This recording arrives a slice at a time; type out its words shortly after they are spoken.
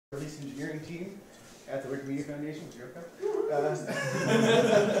Release engineering team at the Wikimedia Foundation. Was you okay?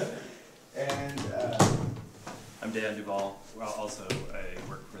 I'm Dan Duvall. Well, also I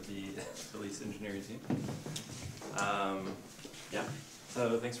work for the release engineering team. Yeah.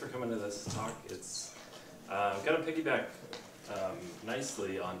 So thanks for coming to this talk. It's going to piggyback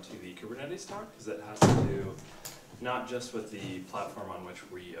nicely onto the Kubernetes talk because it has to do not just with the platform on which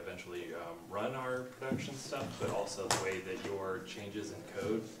we eventually run our production stuff, but also the way that your changes in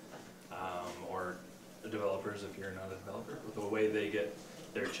code, or the developers, if you're not a developer, the way they get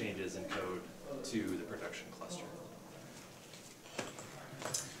their changes in code to the production cluster.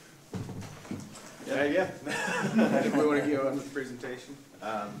 Yeah. We want to go on with the presentation.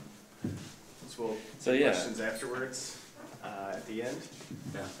 So we'll take questions afterwards at the end.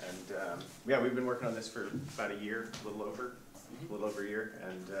 Yeah. And yeah, we've been working on this for about a year, a little over a year,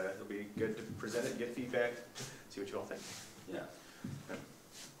 and it'll be good to present it, get feedback, see what you all think. Yeah.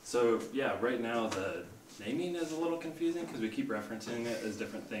 So yeah, right now the naming is a little confusing because we keep referencing it as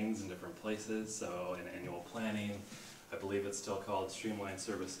different things in different places. So in annual planning, I believe it's still called Streamlined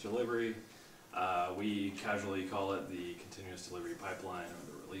Service Delivery. We casually call it the Continuous Delivery Pipeline or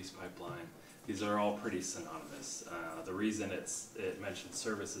the Release Pipeline. These are all pretty synonymous. The reason it mentions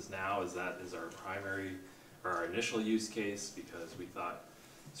services now is that is our primary or our initial use case because we thought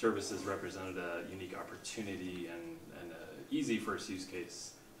services represented a unique opportunity and an easy first use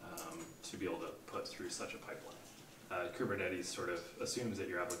case to be able to put through such a pipeline. Kubernetes sort of assumes that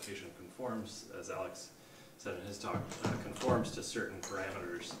your application conforms, as Alex said in his talk, conforms to certain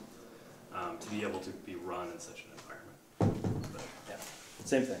parameters to be able to be run in such an environment. But yeah,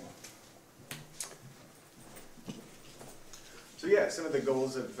 same thing. So yeah, some of the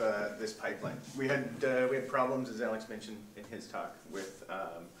goals of this pipeline. We had problems, as Alex mentioned in his talk, with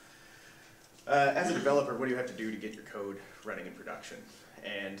as a developer, what do you have to do to get your code running in production?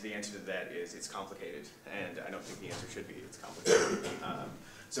 And the answer to that is it's complicated, and I don't think the answer should be it's complicated.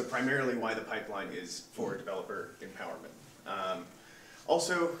 So primarily why the pipeline is for developer empowerment.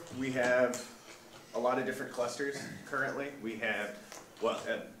 Also, we have a lot of different clusters currently. We have, well,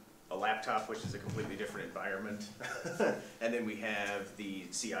 a laptop, which is a completely different environment. And then we have the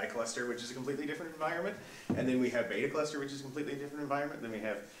CI cluster, which is a completely different environment. And then we have beta cluster, which is a completely different environment. Then we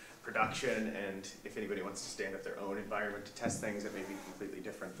have production, and if anybody wants to stand up their own environment to test things, it may be completely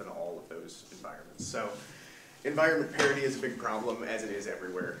different than all of those environments. So environment parity is a big problem, as it is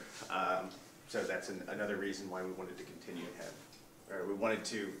everywhere. So that's another reason why we wanted to continue to have, or we wanted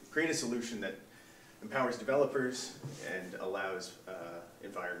to create a solution that empowers developers and allows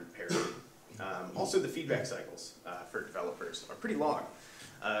environment parity. Also, the feedback cycles for developers are pretty long,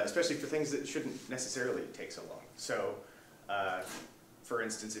 especially for things that shouldn't necessarily take so long. So, for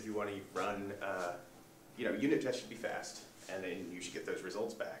instance, if you want to run, unit tests should be fast, and then you should get those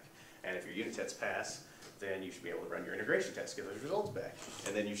results back. And if your unit tests pass, then you should be able to run your integration tests, get those results back.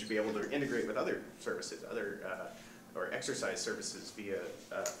 And then you should be able to integrate with other services, or exercise services via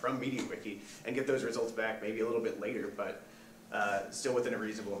from MediaWiki, and get those results back maybe a little bit later, but still within a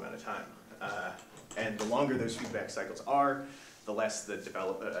reasonable amount of time. And the longer those feedback cycles are, the less the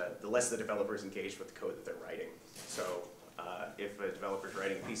developers engaged with the code that they're writing. So if a developer's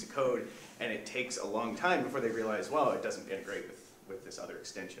writing a piece of code and it takes a long time before they realize, well, it doesn't integrate with this other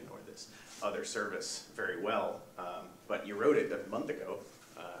extension or this other service very well, but you wrote it a month ago,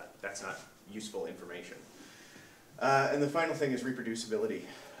 that's not useful information. And the final thing is reproducibility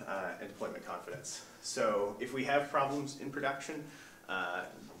and deployment confidence. So if we have problems in production,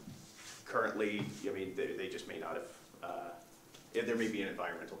 currently, I mean, they just may not have, there may be an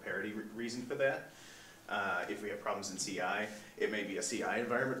environmental parity reason for that. If we have problems in CI, it may be a CI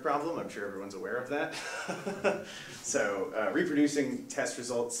environment problem. I'm sure everyone's aware of that. So reproducing test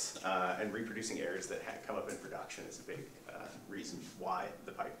results and reproducing errors that come up in production is a big reason why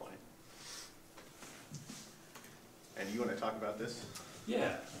the pipeline. And you want to talk about this?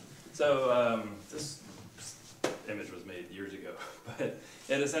 Yeah. So this image was made years ago, but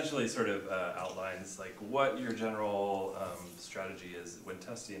it essentially sort of outlines like what your general strategy is when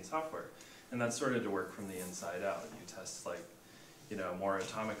testing software. And that's sort of to work from the inside out. You test more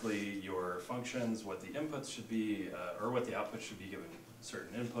atomically your functions, what the inputs should be, or what the output should be given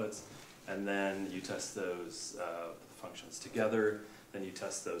certain inputs, and then you test those functions together, then you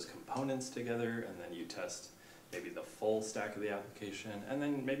test those components together, and then you test maybe the full stack of the application, and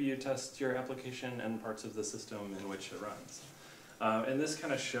then maybe you test your application and parts of the system in which it runs. And this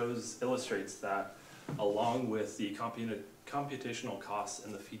kind of illustrates that along with the computational costs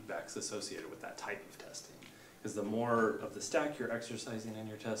and the feedbacks associated with that type of testing. Because the more of the stack you're exercising in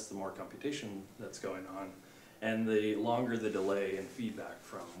your tests, the more computation that's going on, and the longer the delay in feedback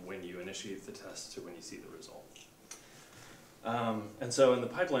from when you initiate the test to when you see the result. And so in the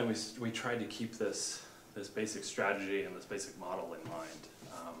pipeline, we tried to keep this basic strategy and this basic model in mind,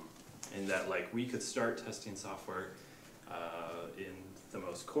 in that like we could start testing software in the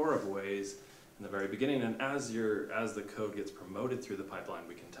most core of ways in the very beginning, and as the code gets promoted through the pipeline,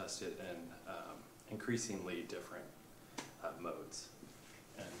 we can test it in increasingly different modes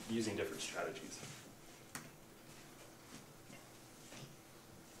and using different strategies.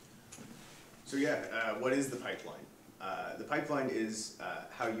 So yeah, what is the pipeline? The pipeline is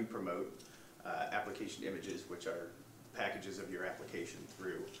how you promote application images, which are packages of your application,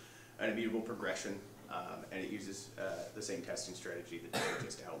 through an immutable progression, and it uses the same testing strategy that I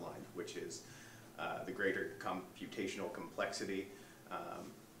just outlined, which is the greater computational complexity,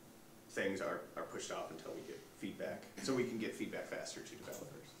 things are pushed off until we get feedback, so we can get feedback faster to developers.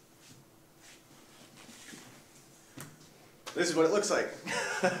 This is what it looks like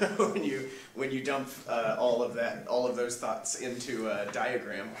when you dump all of those thoughts into a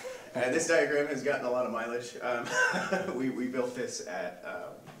diagram. And this diagram has gotten a lot of mileage. We built this at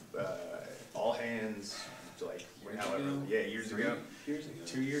all hands, like years ago.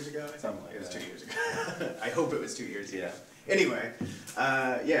 2 years ago. I think. Something like it was that. 2 years ago. I hope it was 2 years ago. Yeah. Anyway,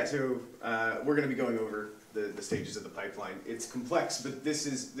 so we're going to be going over the stages of the pipeline. It's complex, but this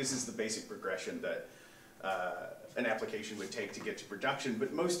is the basic progression that an application would take to get to production.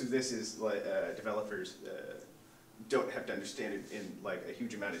 But most of this is developers don't have to understand it in like a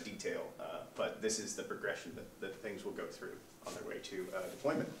huge amount of detail. But this is the progression that things will go through on their way to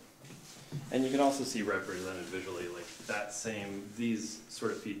deployment. And you can also see represented visually like these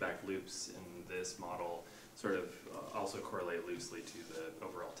sort of feedback loops in this model sort of also correlate loosely to the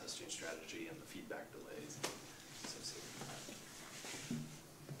overall testing strategy and the feedback delays associated with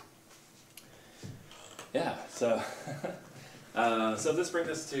that. Yeah, so this brings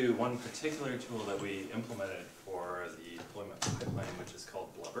us to one particular tool that we implemented for the deployment pipeline, which is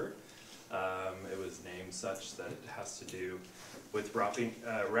called Blubber. It was named such that it has to do with wrapping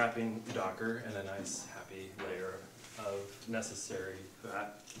Docker in a nice, happy layer of necessary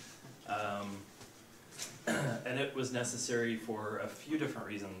fat. And it was necessary for a few different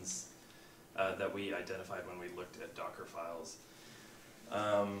reasons that we identified when we looked at Docker files.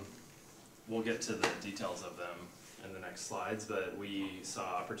 We'll get to the details of them in the next slides, but we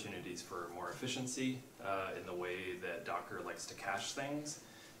saw opportunities for more efficiency in the way that Docker likes to cache things.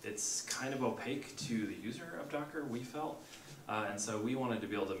 It's kind of opaque to the user of Docker, we felt, and so we wanted to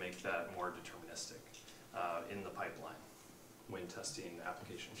be able to make that more deterministic in the pipeline when testing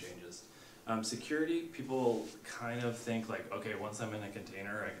application changes. Security, people kind of think like, okay, once I'm in a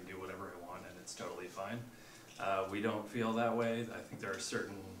container, I can do whatever I want and it's totally fine. We don't feel that way. I think there are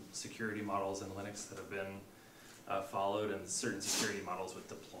certain security models in Linux that have been followed, and certain security models with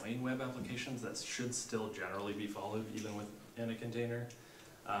deploying web applications that should still generally be followed even within a container.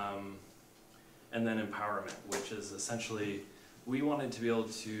 And then empowerment, which is essentially, we wanted to be able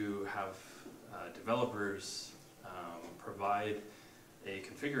to have developers provide a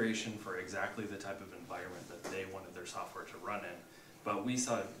configuration for exactly the type of environment that they wanted their software to run in. But we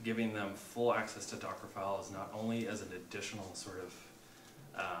saw giving them full access to Docker files not only as an additional sort of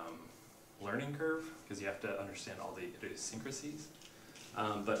learning curve, because you have to understand all the idiosyncrasies,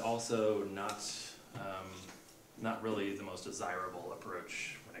 but also not really the most desirable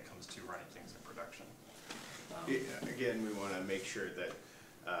approach when it comes to running things in production. Again, we want to make sure that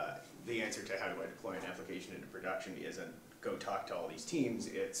the answer to how do I deploy an application into production isn't go talk to all these teams.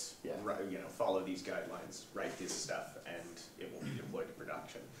 It's follow these guidelines, write this stuff, and it will be deployed to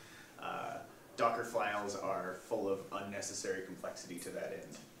production. Docker files are full of unnecessary complexity to that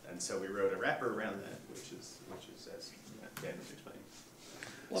end, and so we wrote a wrapper around that, which is as Dan was explaining.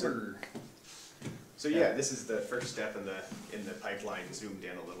 Blubber. So yeah, this is the first step in the pipeline, zoomed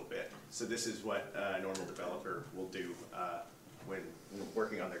in a little bit. So this is what a normal developer will do when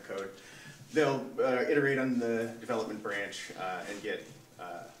working on their code. They'll iterate on the development branch and get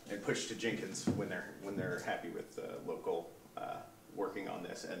and push to Jenkins when they're happy with local working on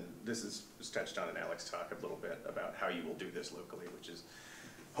this. And this was touched on in Alex's talk a little bit about how you will do this locally, which is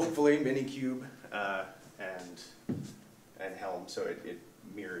hopefully Minikube and Helm, so it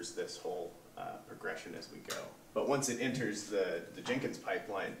mirrors this whole progression as we go. But once it enters the Jenkins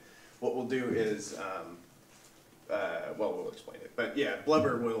pipeline, what we'll do is, we'll explain it. But yeah,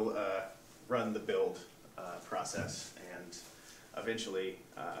 Blubber will run the build process and eventually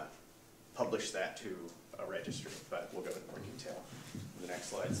publish that to a registry, but we'll go into more detail in the next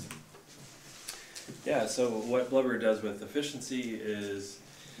slides. Yeah, so what Blubber does with efficiency is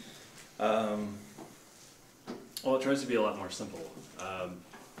Well, it tries to be a lot more simple.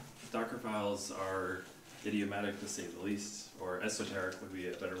 Docker files are idiomatic to say the least, or esoteric would be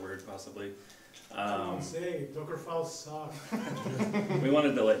a better word possibly. Don't say Docker files suck. We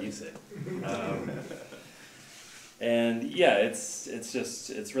wanted to let you say it. And yeah, it's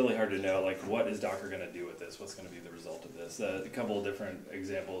really hard to know, like, what is Docker going to do with this? What's going to be the result of this? A couple of different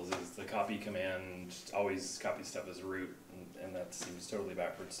examples is the copy command always copies stuff as root, and that seems totally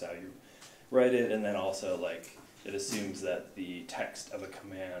backwards to how you write it. And then also, like, it assumes that the text of a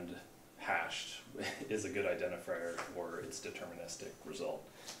command hashed is a good identifier for its deterministic result,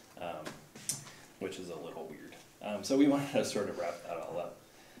 which is a little weird. So we wanted to sort of wrap that all up.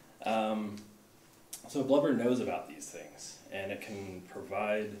 So Blubber knows about these things, and it can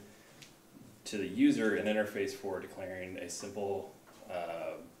provide to the user an interface for declaring a simple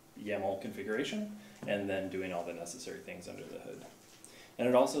YAML configuration and then doing all the necessary things under the hood. And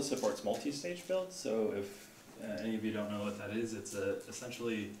it also supports multi-stage builds, so if any of you don't know what that is, it's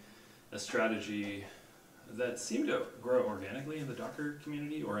essentially a strategy that seemed to grow organically in the Docker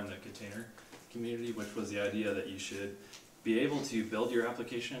community or in the container community, which was the idea that you should be able to build your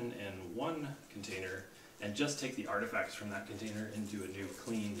application in one container and just take the artifacts from that container into a new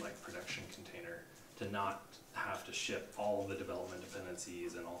clean, like, production container, to not have to ship all of the development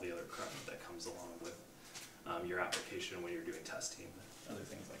dependencies and all the other crap that comes along with your application when you're doing testing, other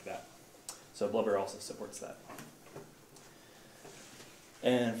things like that. So Blubber also supports that.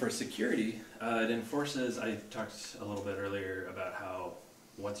 And for security, it enforces, I talked a little bit earlier about how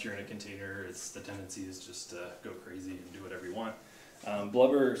once you're in a container, the tendency is just to go crazy and do whatever you want.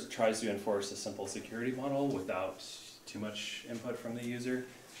 Blubber tries to enforce a simple security model without too much input from the user.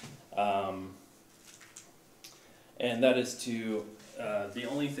 And that is to, the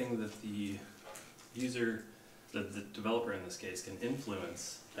only thing that the user, the developer in this case, can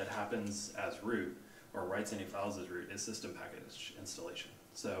influence that happens as root or writes any files as root is system package installation.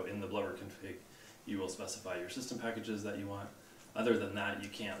 So in the Blubber config, you will specify your system packages that you want. Other than that, you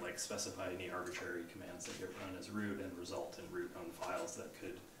can't, like, specify any arbitrary commands that get run as root and result in root on files that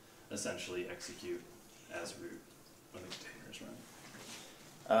could essentially execute as root when the container is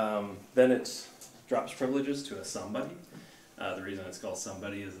running. Then it drops privileges to a somebody. The reason it's called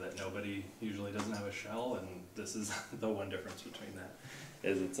somebody is that nobody usually doesn't have a shell, and this is the one difference between that,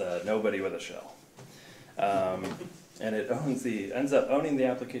 is it's a nobody with a shell. And it ends up owning the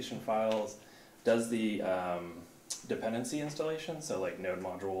application files, does the dependency installation, so like node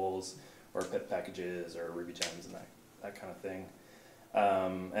modules or pip packages or Ruby gems and that kind of thing.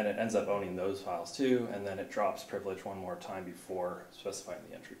 And it ends up owning those files too, and then it drops privilege one more time before specifying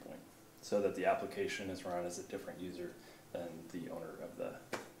the entry point, so that the application is run as a different user than the owner of the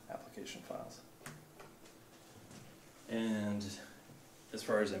application files. And as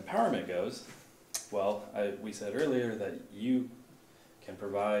far as empowerment goes, well, we said earlier that you can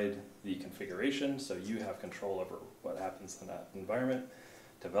provide the configuration, so you have control over what happens in that environment.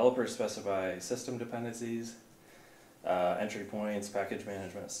 Developers specify system dependencies, entry points, package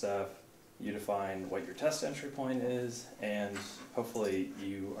management stuff. You define what your test entry point is, and hopefully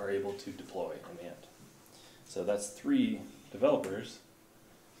you are able to deploy in the end. So that's 3 developers.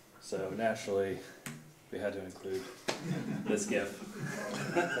 So naturally, we had to include this GIF.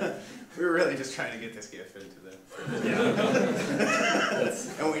 We were really just trying to get this GIF into the... Yeah.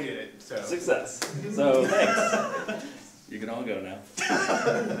 And we did it, so... Success. So thanks. You can all go now.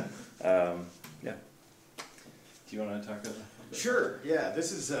 Yeah. Do you want to talk about that? Sure, yeah.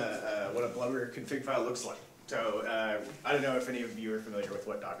 This is what a Blubber config file looks like. So I don't know if any of you are familiar with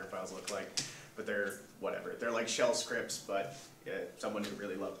what Docker files look like, but they're whatever. They're like shell scripts, but someone who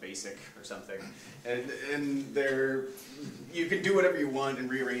really loved BASIC or something. And they're, you can do whatever you want and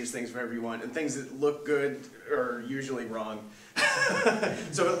rearrange things wherever you want, and things that look good are usually wrong.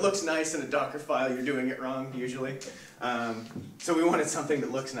 So if it looks nice in a Docker file, you're doing it wrong, usually. So we wanted something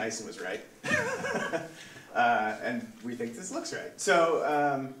that looks nice and was right. And we think this looks right. So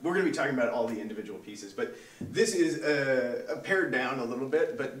we're going to be talking about all the individual pieces, but this is pared down a little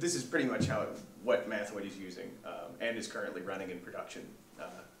bit, but this is pretty much what Mathoid is using and is currently running in production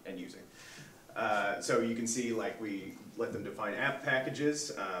and using. So you can see, like, we let them define app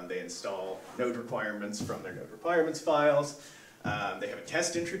packages. They install node requirements from their node requirements files. They have a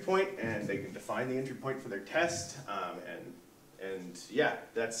test entry point, and they can define the entry point for their test. And yeah,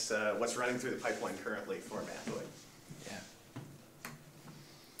 that's what's running through the pipeline currently for Mathoid. Yeah.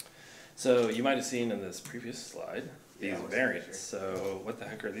 So you might have seen in this previous slide these variants. Sure. So what the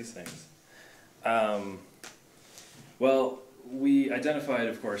heck are these things? Well, we identified,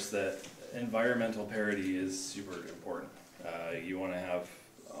 of course, that environmental parity is super important. You want to have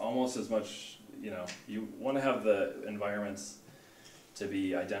almost as much, you want to have the environments to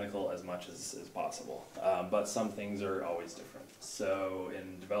be identical as much as possible, but some things are always different. So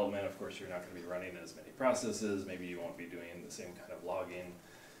in development, of course, you're not going to be running as many processes. Maybe you won't be doing the same kind of logging,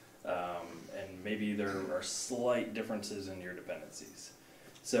 and maybe there are slight differences in your dependencies.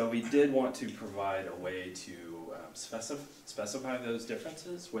 So we did want to provide a way to specify those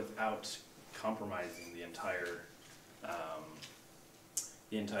differences without compromising the entire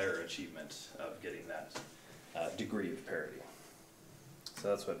achievement of getting that degree of parity. So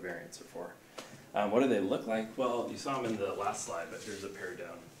that's what variants are for. What do they look like? Well, you saw them in the last slide, but here's a pared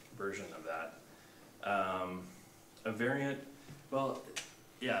down version of that. A variant, well,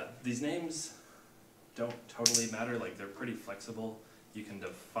 yeah, these names don't totally matter. Like, they're pretty flexible. You can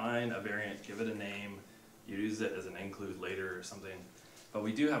define a variant, give it a name, use it as an include later or something. But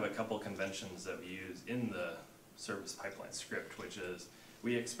we do have a couple conventions that we use in the service pipeline script, which is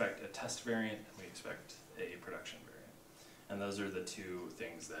we expect a test variant and we expect a production variant. And those are the two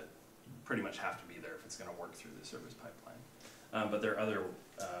things that pretty much have to be there if it's going to work through the service pipeline. But there are other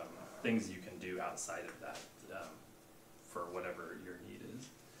things you can do outside of that for whatever your need is.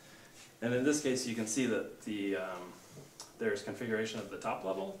 And in this case, you can see that there's configuration at the top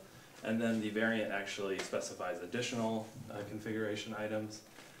level, and then the variant actually specifies additional configuration items,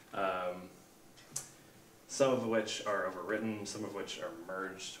 some of which are overwritten, some of which are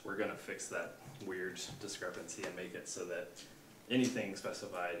merged. We're going to fix that weird discrepancy and make it so that anything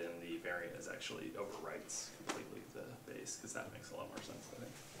specified in the variant is actually overwrites completely the base, because that makes a lot more sense, I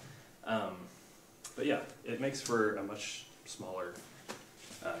think. But yeah, it makes for a much smaller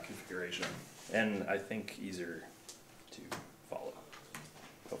configuration, and I think easier to follow,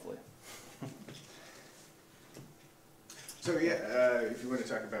 hopefully. So yeah, if you want to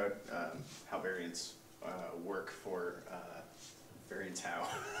talk about how variants work for variants how.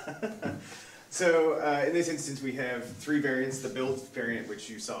 So in this instance we have 3 variants. The build variant, which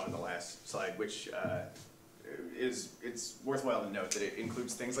you saw in the last slide, which it's worthwhile to note that it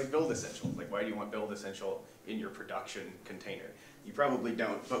includes things like build essential. Like, why do you want build essential in your production container? You probably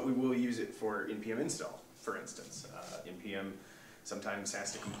don't, but we will use it for npm install, for instance. npm sometimes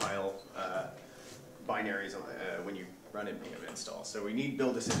has to compile binaries when you run npm install. So we need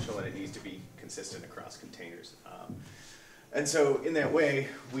build essential, and it needs to be consistent across containers. And so in that way,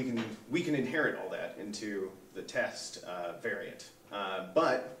 we can inherit all that into the test variant.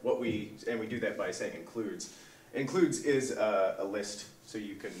 But we do that by saying includes. Includes is a list, so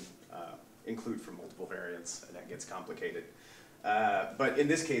you can include from multiple variants, and that gets complicated. But in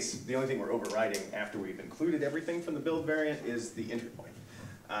this case, the only thing we're overriding after we've included everything from the build variant is the entry point.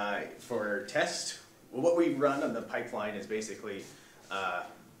 For test, well, what we run on the pipeline is basically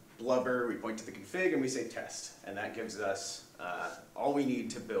Blubber. We point to the config and we say test, and that gives us all we need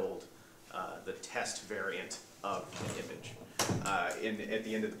to build the test variant of the image. At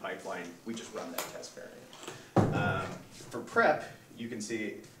the end of the pipeline, we just run that test variant. For prep, you can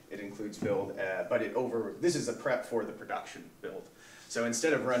see it includes build, but this is a prep for the production build. So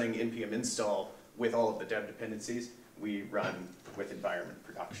instead of running npm install with all of the dev dependencies, we run with environment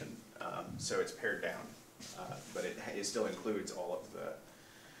production. So it's pared down, but it still includes all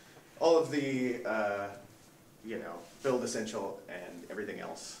of the build essential and everything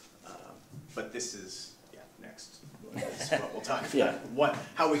else. But this is next. Is what we'll talk about.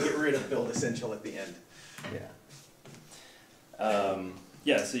 How we get rid of build essential at the end.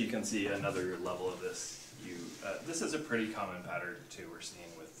 Yeah, so you can see another level of this. This is a pretty common pattern too we're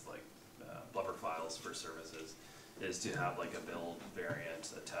seeing with like Blubber files for services, is to have like a build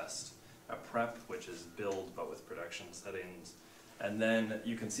variant, a test, a prep, which is build but with production settings, and then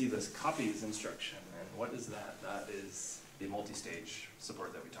you can see this copies instruction. And what is that? That is the multi-stage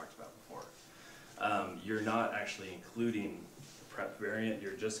support that we talked about before. You're not actually including the prep variant,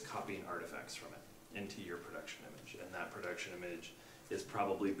 you're just copying artifacts from it into your production image, and that production image is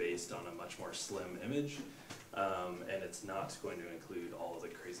probably based on a much more slim image, and it's not going to include all of the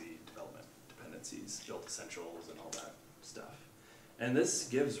crazy development dependencies, build essentials, and all that stuff. And this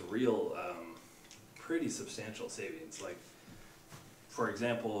gives real, pretty substantial savings. Like, for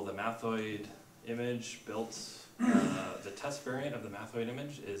example, the Mathoid image built, the test variant of the Mathoid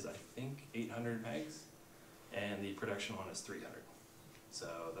image is, I think, 800 megs, and the production one is 300. So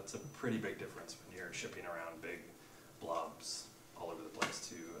that's a pretty big difference when you're shipping around big blobs all over the place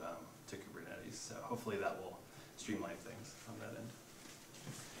to Kubernetes. So hopefully that will streamline things on that end.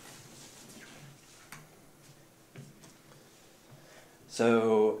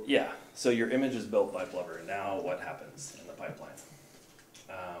 So yeah, so your image is built by Blubber. Now what happens in the pipeline?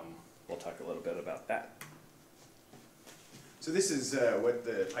 We'll talk a little bit about that. So this is what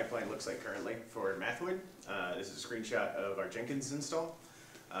the pipeline looks like currently for Mathoid. This is a screenshot of our Jenkins install.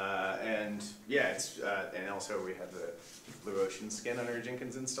 And yeah, it's, and also we have the Blue Ocean skin on our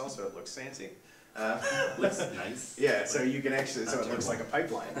Jenkins install, so it looks fancy. Looks nice. Yeah, so you can actually, so it looks like a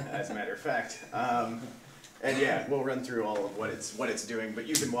pipeline, as a matter of fact. And yeah, we'll run through all of what it's doing, but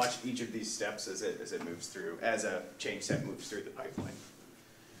you can watch each of these steps as it moves through, as a change set moves through the pipeline.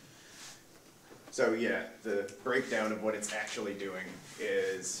 So yeah, the breakdown of what it's actually doing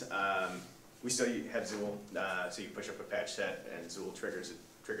is, we still have Zool, so you push up a patch set and Zool triggers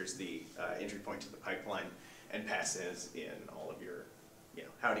the entry point to the pipeline and passes in all of your,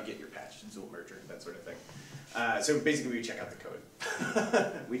 how to get your patch, Zool merger, that sort of thing. So basically we check out the code.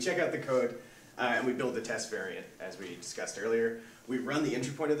 We check out the code and we build the test variant as we discussed earlier. We run the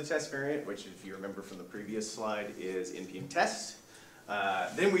entry point of the test variant, which if you remember from the previous slide is npm test.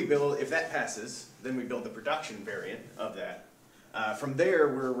 Then we build, if that passes, then we build the production variant of that. From there,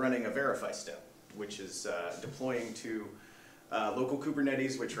 we're running a verify step, which is deploying to local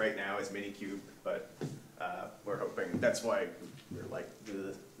Kubernetes, which right now is Minikube, but we're hoping, that's why we're like,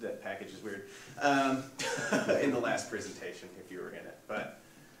 that package is weird, in the last presentation, if you were in it. But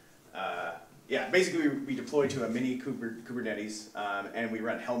yeah, basically we deploy to a mini Kubernetes, and we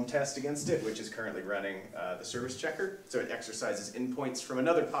run Helm test against it, which is currently running the service checker. So it exercises endpoints from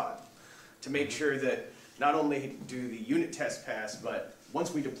another pod to make sure that not only do the unit tests pass, but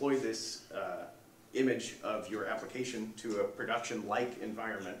once we deploy this image of your application to a production-like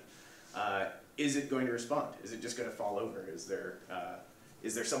environment, is it going to respond? Is it just going to fall over? Is there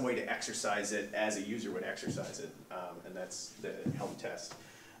some way to exercise it as a user would exercise it? And that's the Helm test.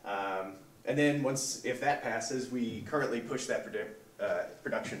 And then if that passes, we currently push that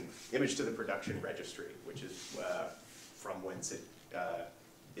production image to the production registry, which is from whence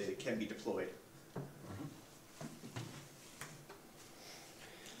it can be deployed.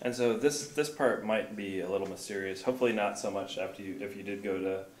 And so this part might be a little mysterious. Hopefully not so much if you did go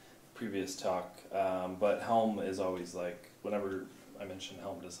to previous talk. But Helm is always like, whenever I mention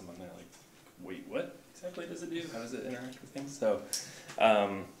Helm to someone, they're like, wait, what exactly does it do? How does it interact with things? So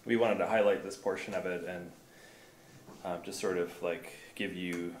we wanted to highlight this portion of it and just sort of like give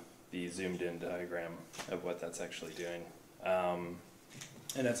you the zoomed in diagram of what that's actually doing.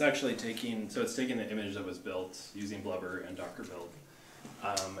 And it's actually taking the image that was built using Blubber and Docker build.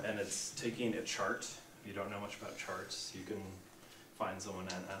 And it's taking a chart. If you don't know much about charts, you can find someone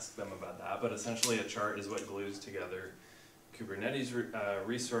and ask them about that. But essentially a chart is what glues together Kubernetes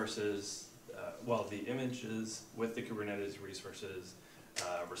resources, the images with the Kubernetes resources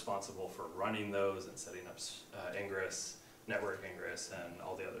responsible for running those and setting up ingress, network ingress, and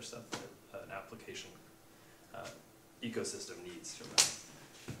all the other stuff that an application ecosystem needs from that.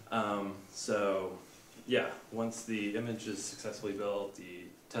 So yeah, once the image is successfully built, the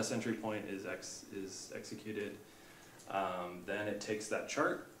test entry point is executed, then it takes that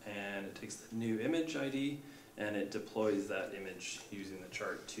chart and it takes the new image ID and it deploys that image using the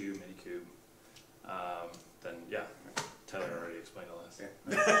chart to Minikube. Then yeah, Tyler already explained all this. Yeah.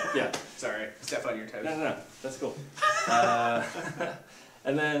 Yeah. Sorry, step on your toes. No, that's cool.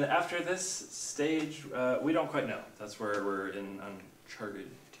 And then after this stage, we don't quite know. That's where we're in uncharted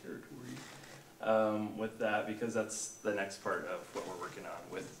territory with that, because that's the next part of what we're working on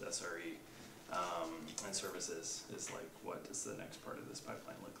with SRE and services, is like, what does the next part of this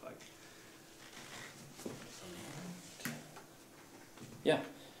pipeline look like? Yeah,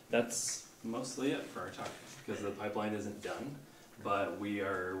 that's mostly it for our talk, because the pipeline isn't done, but we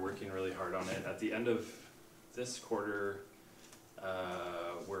are working really hard on it. At the end of this quarter,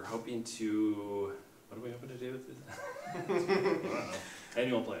 we're hoping to, what are we hoping to do with this? I don't know.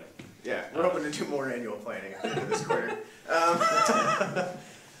 Annual planning. Yeah, we're hoping to do more annual planning at the end of this quarter.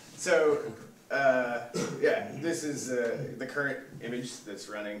 Yeah, this is the current image that's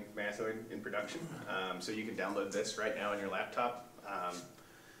running Mathoid in production. So you can download this right now on your laptop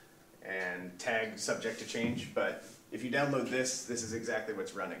and tag subject to change. But if you download this is exactly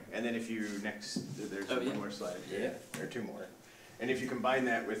what's running. And then if you there's one more slide here, or two more. And if you combine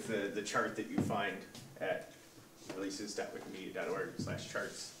that with the chart that you find at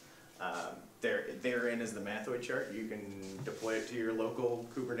releases.wikimedia.org/charts, therein is the Mathoid chart. You can deploy it to your local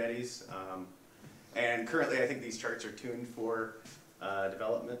Kubernetes. And currently I think these charts are tuned for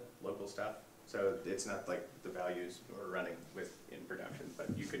development, local stuff. So it's not like the values we're running with in production, but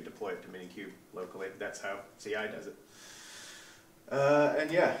you can deploy it to Minikube locally. That's how CI does it.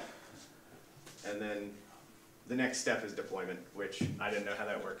 And yeah, and then the next step is deployment, which I didn't know how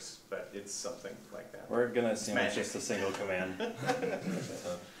that works, but it's something like that. We're gonna assume it's just a single command.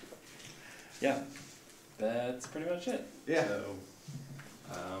 Yeah, That's pretty much it. Yeah. So,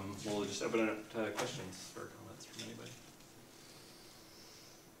 We'll just open it up to questions or comments from anybody.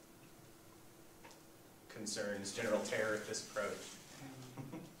 Concerns, general terror with this approach.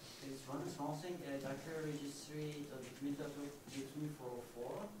 There's one small thing, Docker registry, the Wikimedia gives me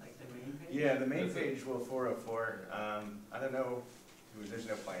 404, like the main page. Yeah, the main page will 404. I don't know. There's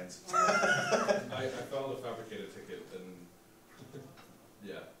no plans. I filed a fabricated ticket and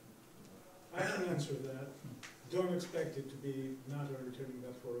yeah. I can answer that. Don't expect it to be not returning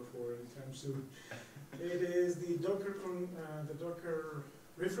that 404 anytime soon. It is the Docker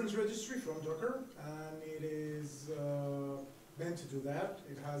reference registry from Docker, and it is meant to do that.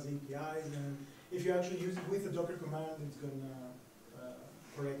 It has APIs, and if you actually use it with the Docker command, it's going to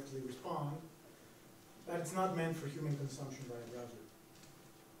correctly respond. But it's not meant for human consumption by a browser.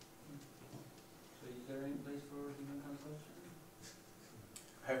 So is there any place for human consumption?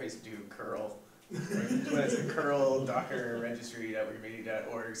 I always do curl. When it's a curl docker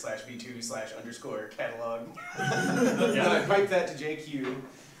registry.wikimedia.org/v2/_catalog. And then I pipe that to JQ,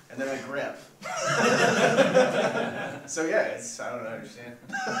 and then I grep. So yeah, it's, I don't understand.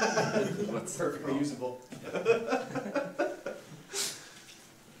 What's Perfectly usable.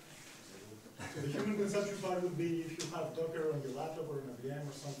 So the human consumption part would be if you have Docker on your laptop or in a VM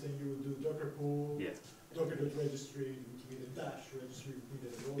or something, you would do Docker pool, Yeah. Docker.registry, Wikimedia dash registry,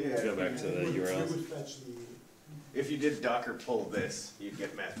 Wikimedia. Yeah. Go back to the You URLs. would fetch the. If you did docker pull this, you'd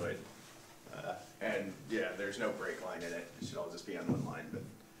get Mathoid. And yeah, there's no break line in it. It should all just be on one line, but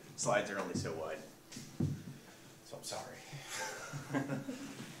slides are only so wide. So I'm sorry.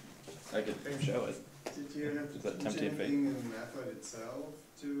 I could show it. Did you have Is to that change tempting fate? anything in Mathoid itself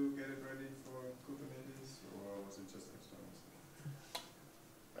to get it ready for Kubernetes, or was it just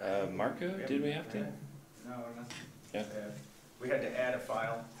external? Marco, did we have to? No, nothing. Yeah. We had to add a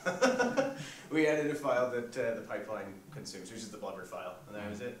file. We added a file that the pipeline consumes, which is the Blubber file, and that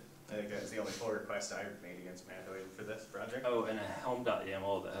was it. I think that was the only pull request I made against Mathoid for this project. Oh, and a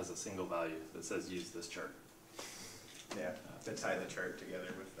helm.yaml that has a single value that says use this chart. Yeah, to tie the chart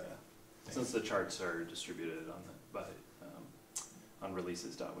together with the. Since the charts are distributed on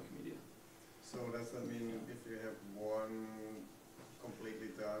releases.wikimedia. So does that mean if you have one completely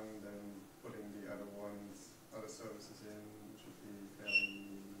done, then putting the other services in should be fairly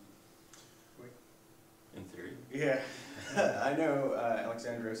quick? In theory. Yeah, I know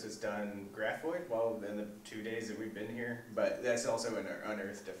Alexandros has done Graphoid in the 2 days that we've been here, but that's also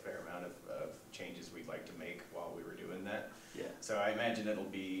unearthed a fair amount of changes we'd like to make while we were doing that. Yeah. So I imagine it'll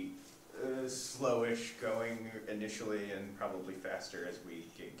be slowish going initially and probably faster as we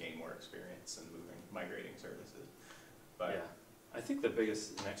gain more experience in migrating services. But yeah. I think the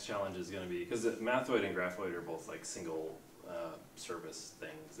biggest next challenge is going to be, because Mathoid and Graphoid are both like single service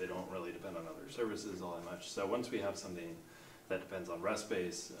things. They don't really depend on other services all that much. So once we have something that depends on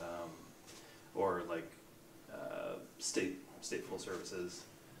REST-based or like stateful services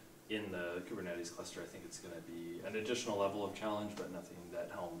in the Kubernetes cluster, I think it's going to be an additional level of challenge, but nothing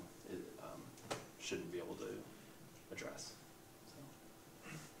that Helm shouldn't be able to address. So.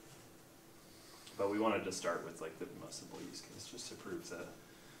 But we wanted to start with like the most simple use case, just to prove the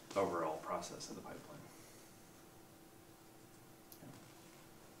overall process of the pipeline.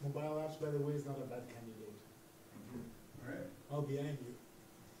 Mobile apps, by the way, is not a bad candidate. All right. I'll be angry.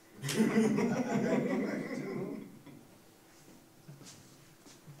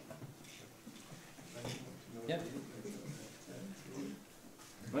 Yeah.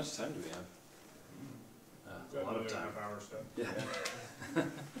 How much time do we have? A lot of time. Half-hour stuff. Yeah.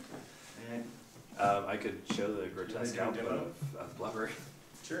 and I could show the grotesque do a output demo? of Blubber.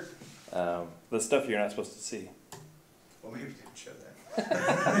 sure. The stuff you're not supposed to see. Well, maybe we didn't show that.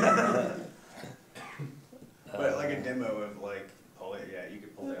 But like a demo of like pull it. Yeah, you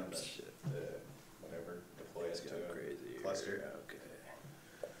could pull down the whatever, deploy it to a cluster. Okay.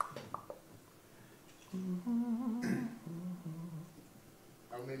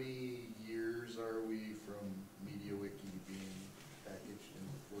 How many years are we from MediaWiki being packaged and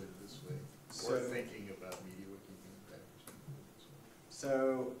deployed this way? Or thinking about MediaWiki being packaged and deployed this way?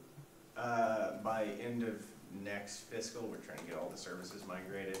 So by end of next fiscal, we're trying to get all the services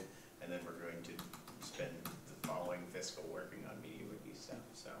migrated, and then we're going to spend the following fiscal working on MediaWiki stuff.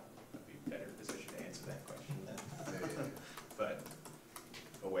 So I'd be better positioned to answer that question then. But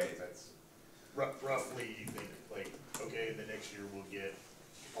away, that's Roughly, you think, like, okay, the next year we'll get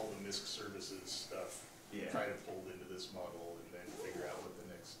all the MISC services stuff kind of pulled into this model, and then figure out what the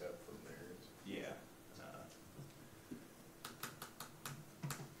next step from there is. Yeah.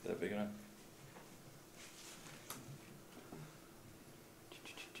 Is that big enough?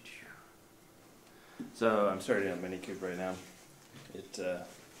 So I'm starting on Minikube right now. It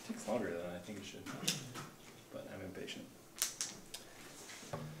takes longer than I think it should, but I'm impatient.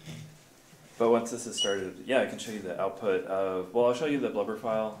 But once this is started, yeah, I can show you the output of, well, I'll show you the Blubber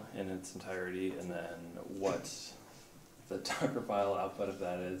file in its entirety, and then what the Docker file output of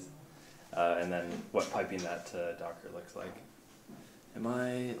that is, and then what piping that to Docker looks like.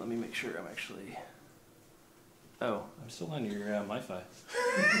 Let me make sure I'm actually, oh, I'm still on your MiFi.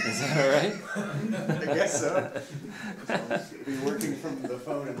 Is that all right? I guess so. I'll be working from the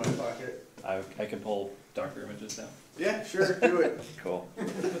phone in my pocket. I can pull Docker images down. Yeah, sure, do it. Cool. Yeah,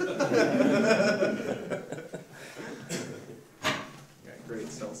 great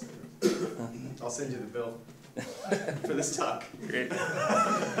cell service. I'll send you the bill for this talk. Great.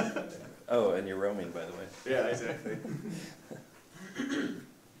 Oh, and you're roaming, by the way. Yeah, exactly.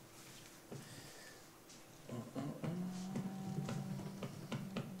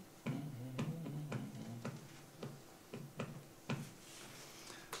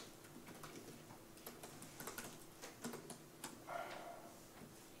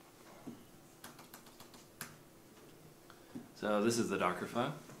 So this is the Docker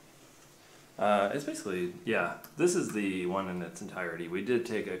file. It's basically, yeah, this is the one in its entirety. We did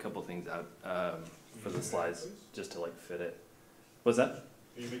take a couple things out for the slides just to like fit it. What's that?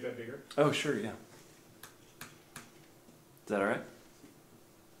 Can you make that bigger? Oh, sure, yeah. Is that all right?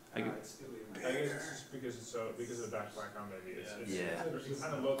 I guess it's just because of the background maybe. It's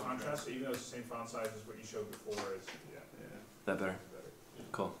kind of low contrast, so even though it's the same font size as what you showed before, it's That better?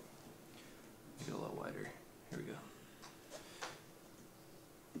 Cool. Make it a little wider. Here we go.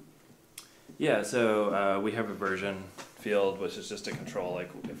 Yeah, so we have a version field, which is just to control, like,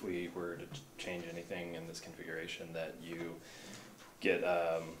 if we were to change anything in this configuration, that you get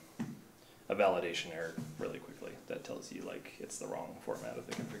a validation error really quickly that tells you, like, it's the wrong format of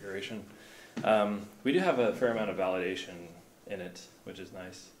the configuration. We do have a fair amount of validation in it, which is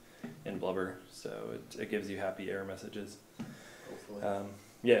nice, in Blubber, so it gives you happy error messages. Hopefully.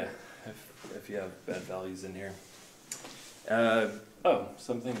 Yeah, if you have bad values in here. Oh,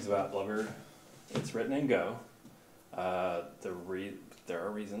 some things about Blubber. It's written in Go. There are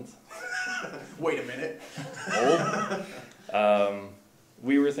reasons. Wait a minute. Old.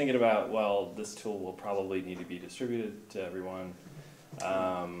 We were thinking about, well, this tool will probably need to be distributed to everyone.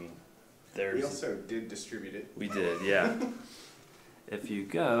 We also did distribute it. We did, yeah. If you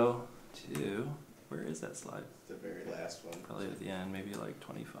go to, where is that slide? The very last one. Probably at the end, maybe like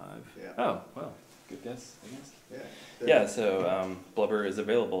 25. Yeah. Oh, well, good guess, I guess. Yeah. Yeah, so Blubber is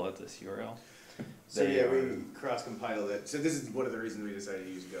available at this URL. So yeah, we cross-compiled it. So this is one of the reasons we decided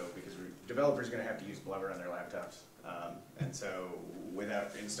to use Go, because developers are going to have to use Blubber on their laptops. And so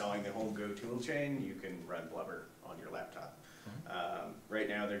without installing the whole Go toolchain, you can run Blubber on your laptop. Right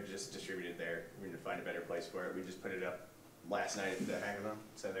now they're just distributed there. We're going to find a better place for it. We just put it up last night at the hackathon.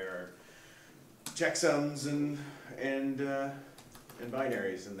 So there are checksums and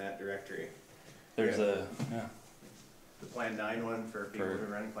binaries in that directory. There's the Plan 9 one for people who are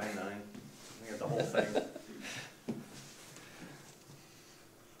running Plan 9. We got the whole thing.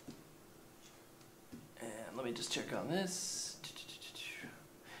 And let me just check on this.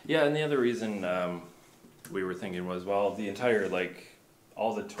 Yeah, and the other reason we were thinking was, well, the entire, like,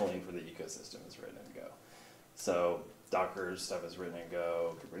 all the tooling for the ecosystem is written in Go. So Docker stuff is written in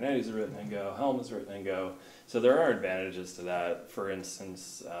Go, Kubernetes is written in Go, Helm is written in Go. So there are advantages to that. For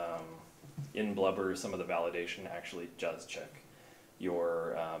instance, in Blubber, some of the validation actually does check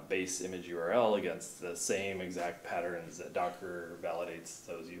your base image URL against the same exact patterns that Docker validates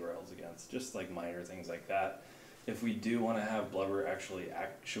those URLs against, just like minor things like that. If we do want to have Blubber actually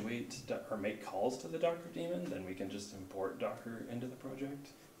actuate or make calls to the Docker daemon, then we can just import Docker into the project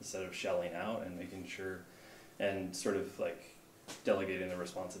instead of shelling out and making sure and sort of like delegating the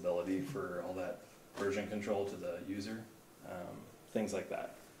responsibility for all that version control to the user, things like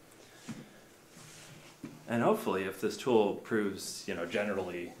that. And hopefully, if this tool proves,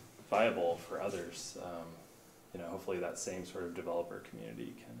 generally viable for others, hopefully that same sort of developer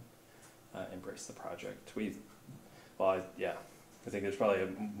community can embrace the project. I think there's probably a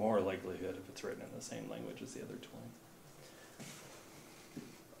more likelihood if it's written in the same language as the other tooling.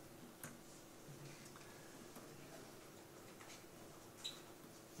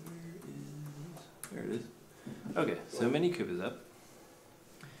 There it is. Okay, so Minikube is up.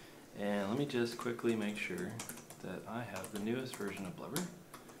 And let me just quickly make sure that I have the newest version of Blubber.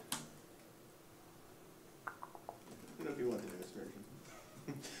 I don't know if you want the newest version.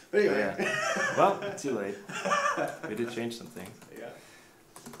 But anyway. Yeah. Well, too late. We did change some things. Yeah.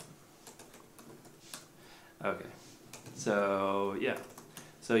 Okay. So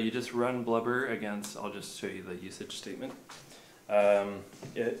So you just run Blubber against, I'll just show you the usage statement.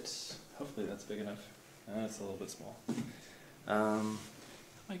 Hopefully that's big enough. It's a little bit small.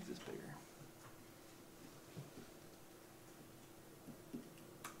 Make this bigger.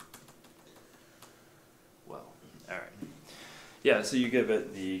 Well, all right. Yeah, so you give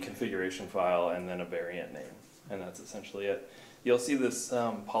it the configuration file and then a variant name, and that's essentially it. You'll see this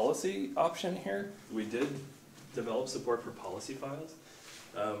policy option here. We did develop support for policy files.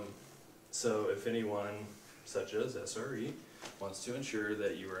 So if anyone, such as SRE, wants to ensure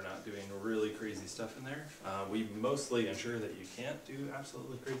that you are not doing really crazy stuff in there, we mostly ensure that you can't do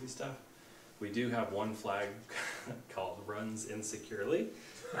absolutely crazy stuff. We do have one flag called runs insecurely,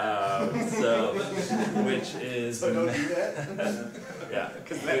 which is... So don't do that? Yeah.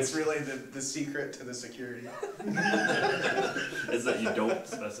 Because that's really the secret to the security. Is that you don't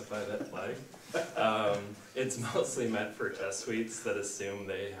specify that flag. It's mostly meant for test suites that assume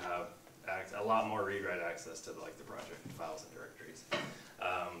they have a lot more read-write access to like the project files and directories.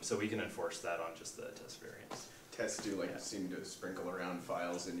 So we can enforce that on just the test variants. Tests do seem to sprinkle around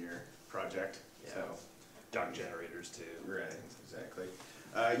files in your project. Yeah. So Doc generators too. right, exactly.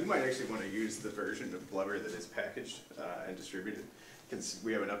 You might actually want to use the version of Blubber that is packaged and distributed, because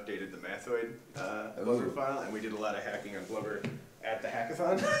we haven't updated the Mathoid Blubber file, and we did a lot of hacking on Blubber at the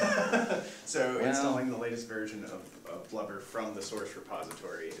hackathon. So installing the latest version of Blubber from the source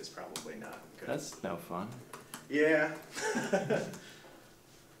repository is probably not good. That's no fun. Yeah.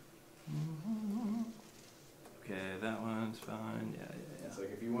 Okay, that one's fine. Yeah. It's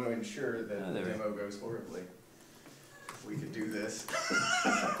like if you want to ensure that the demo goes horribly, we could do this.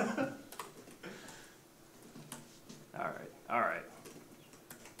 All right.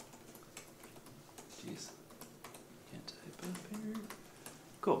 Jeez. Can't type up here.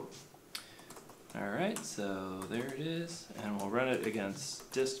 Cool. All right, so there it is, and we'll run it against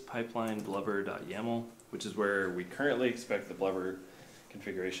dist pipeline blubber.yaml, which is where we currently expect the Blubber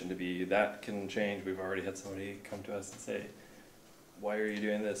configuration to be. That can change. We've already had somebody come to us and say, why are you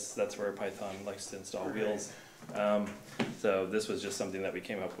doing this? That's where Python likes to install wheels. So this was just something that we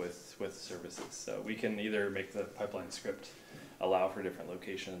came up with services. So we can either make the pipeline script allow for different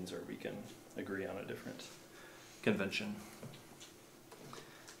locations, or we can agree on a different convention.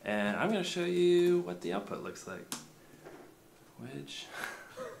 And I'm going to show you what the output looks like, which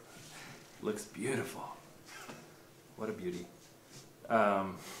looks beautiful. What a beauty.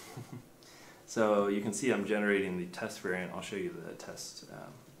 So you can see I'm generating the test variant. I'll show you the test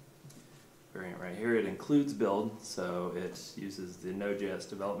variant right here. It includes build, so it uses the Node.js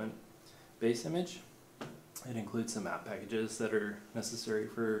development base image. It includes some app packages that are necessary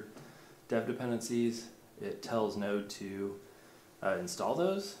for dev dependencies. It tells Node to install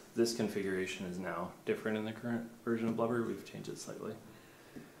those. This configuration is now different in the current version of Blubber. We've changed it slightly.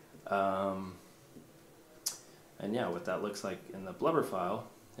 And yeah, what that looks like in the Blubber file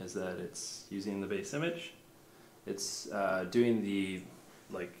is that it's using the base image. It's doing the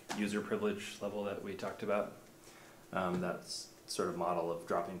user privilege level that we talked about. That's sort of model of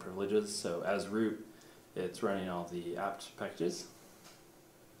dropping privileges. So as root, it's running all the apt packages,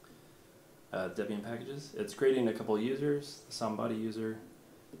 Debian packages. It's creating a couple users, the somebody user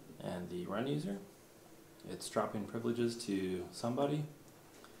and the run user. It's dropping privileges to somebody,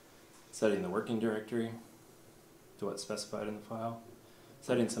 setting the working directory to what's specified in the file,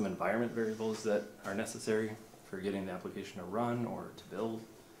 setting some environment variables that are necessary for getting the application to run or to build.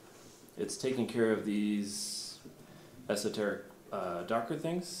 It's taking care of these esoteric Docker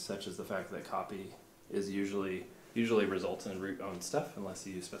things, such as the fact that copy is usually results in root-owned stuff unless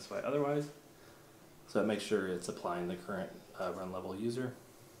you specify otherwise. So it makes sure it's applying the current run level user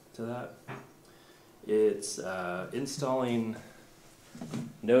to that. It's installing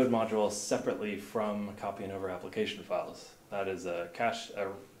Node modules separately from copying over application files. That is a cache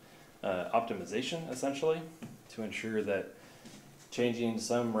optimization, essentially, to ensure that changing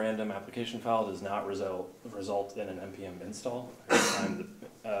some random application file does not result in an npm install every time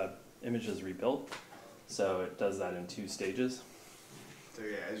the image is rebuilt. So it does that in 2 stages. So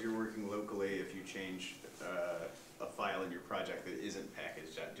yeah, as you're working locally, if you change a file in your project that isn't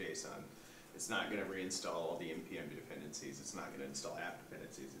packaged.json, it's not going to reinstall all the npm dependencies. It's not going to install app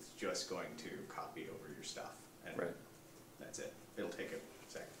dependencies. It's just going to copy over your stuff. And right. That's it. It'll take a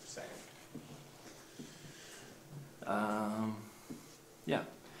second. Yeah.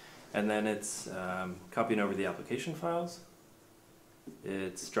 And then it's copying over the application files.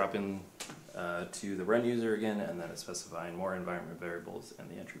 It's dropping to the run user again, and then it's specifying more environment variables and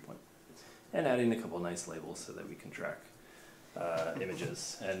the entry point. And adding a couple nice labels so that we can track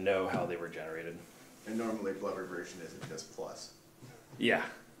images and know how they were generated. And normally Blubber version isn't just plus. Yeah,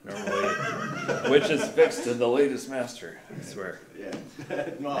 normally, which is fixed in the latest master, I swear. Yeah.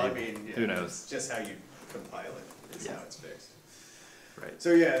 Well, I mean, yeah, who knows? It's just how you compile it. Is Yeah. how it's fixed. Right.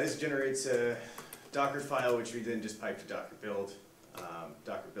 So yeah, this generates a Docker file, which we then just pipe to Docker build.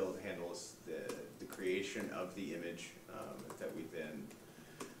 Docker build handles the creation of the image that we then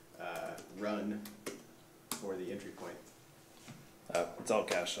run for the entry point. It's all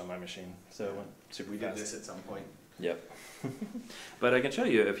cached on my machine, so it went super We fast. did this at some point. Yep. But I can show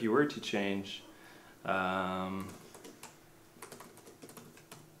you if you were to change the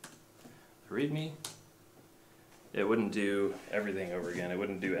README, it wouldn't do everything over again. It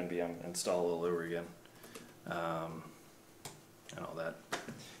wouldn't do npm install all over again, and all that.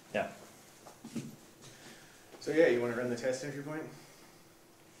 Yeah. So yeah, you want to run the test entry point?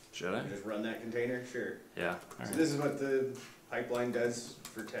 Should I? Just run that container? Sure. Yeah. All So right. this is what the pipeline does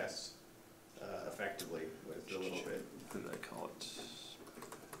for tests, effectively, with a little bit. What did I call it?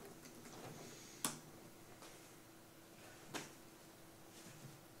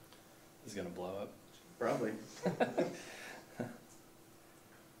 Is it gonna blow up? Probably.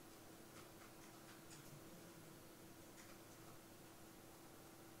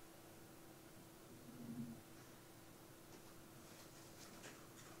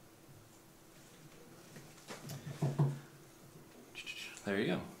 There you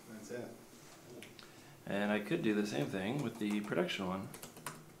go. That's it. And I could do the same thing with the production one.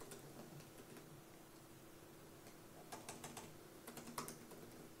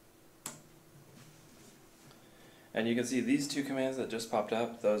 And you can see these two commands that just popped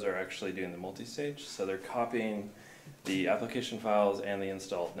up, those are actually doing the multi-stage. So they're copying the application files and the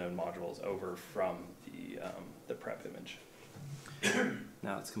installed node modules over from the prep image.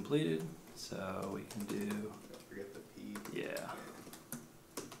 Now it's completed, so we can do, Don't forget the P. yeah.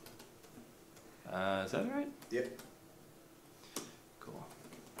 Is that right? Yep. Cool.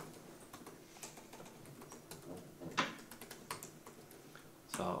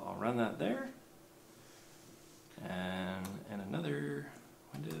 So I'll run that there. And in another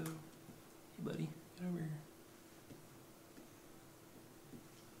window, hey buddy, get over here.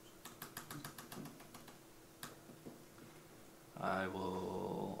 I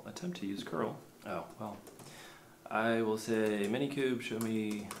will attempt to use curl. Oh, well. I will say minikube, show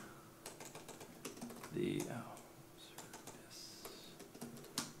me the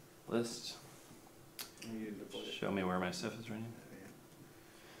list. Show me where my stuff is running.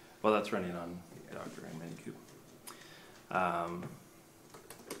 Well, that's running on Docker and minikube. And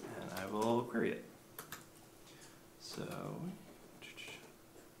I will query it. So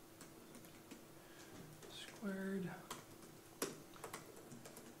squared.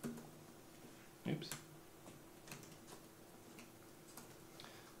 Oops.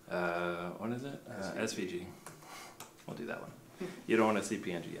 What is it? SVG. We'll do that one. You don't want a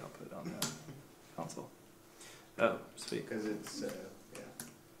CPNG output on the console. Oh, sweet. Because it's, yeah,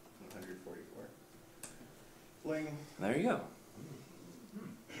 144. Fling. There you go.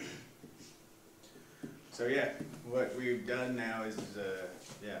 So yeah, what we've done now is,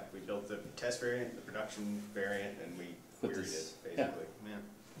 yeah, we built the test variant, the production variant, and we Put queried this- it, basically. Yeah.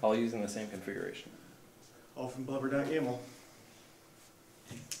 All using the same configuration. All from blubber.yaml.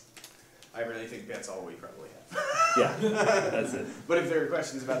 I really think that's all we probably have. Yeah, that's it. But if there are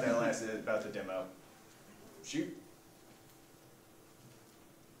questions about that about the demo, shoot.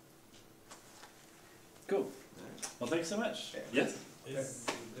 Cool. Well, thanks so much. Yeah. Yes? Is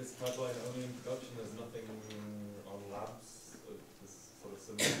this pipeline only in production? There's nothing on labs? This sort of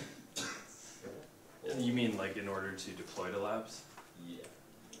similar? You mean like in order to deploy to labs? Yeah.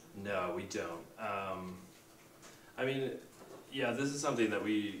 No, we don't. I mean, yeah, this is something that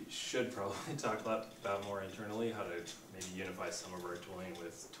we should probably talk about more internally, how to maybe unify some of our tooling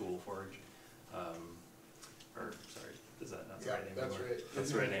with ToolForge. Or, sorry, is that not the right name that's anymore? right.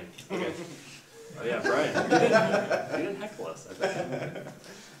 That's the right name. Okay. Oh yeah, Brian, you didn't heckle us, I bet.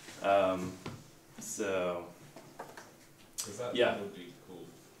 So, Because that Yeah. would be cool.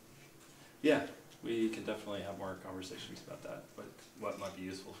 yeah, we can definitely have more conversations about that. What might be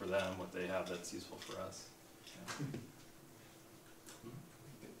useful for them, what they have that's useful for us. Yeah.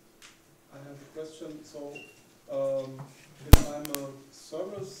 I have a question. So, if I'm a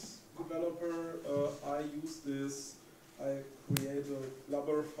service developer, I use this. I create a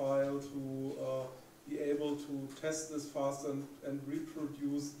Blubber file to be able to test this fast and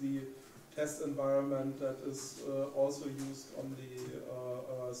reproduce the test environment that is also used on the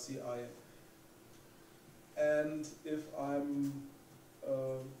CI. And if I'm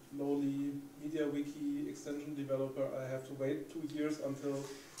a lowly MediaWiki extension developer, I have to wait 2 years until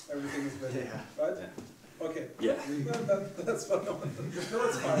everything is ready, Yeah. right? Yeah. Okay. Yeah. That's fine. No,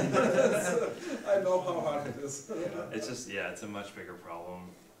 it's fine. I know how hard it is. It's just, yeah, it's a much bigger problem.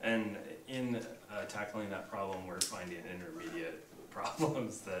 And in tackling that problem, we're finding intermediate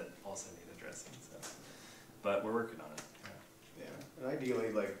problems that also need addressing. So, but we're working on it. Yeah, and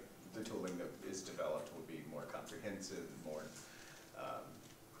ideally, like, the tooling that is developed will be more comprehensive, more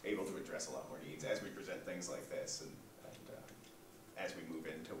able to address a lot more needs as we present things like this, and as we move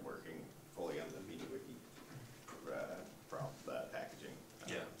into working fully on the MediaWiki packaging.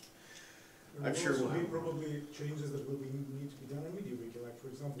 Yeah. There I'm will sure also we'll be have- probably changes that will need to be done in MediaWiki. Like, for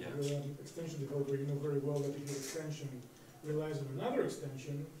example, Yeah. if you're an extension developer, you know very well that if your extension relies on another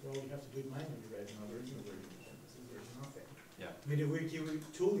extension, well, you have to do it manually right now. There is no version 10, there's nothing. Yeah. MediaWiki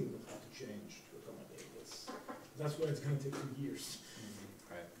tooling will have to change to accommodate this. That's why it's going to take 2 years.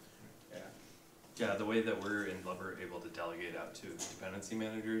 Right. Yeah. Yeah, the way that we're in Blubber able to delegate out to dependency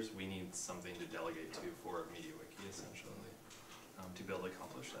managers, we need something to delegate to for MediaWiki essentially, to be able to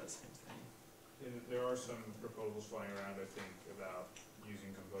accomplish that same thing. And there are some proposals flying around, I think, about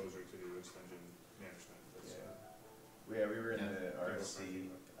using Composer to do extension management. That's, We were in the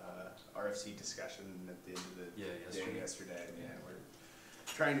RFC discussion at the end of the day yesterday. Yeah, we're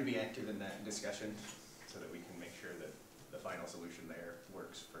trying to be active in that discussion so that we can make sure that the final solution there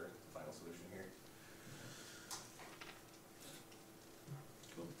works for the final solution here.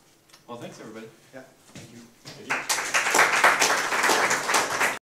 Cool. Well, thanks everybody. Yeah, thank you.